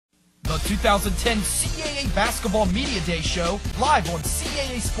The 2010 CAA Basketball Media Day Show, live on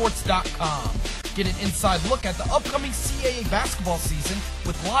CAAsports.com. Get an inside look at the upcoming CAA basketball season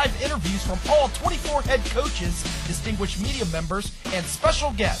with live interviews from all 24 head coaches, distinguished media members, and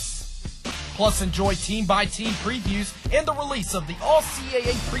special guests. Plus, enjoy team-by-team previews and the release of the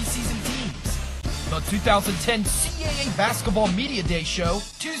All-CAA preseason teams. The 2010 CAA Basketball Media Day Show,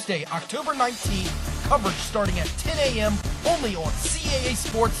 Tuesday, October 19th, coverage starting at 10 a.m. only on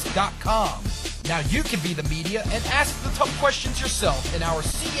CAAsports.com. Now you can be the media and ask the tough questions yourself in our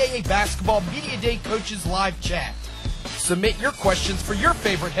CAA Basketball Media Day Coaches live chat. Submit your questions for your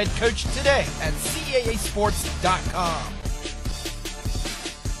favorite head coach today at CAAsports.com.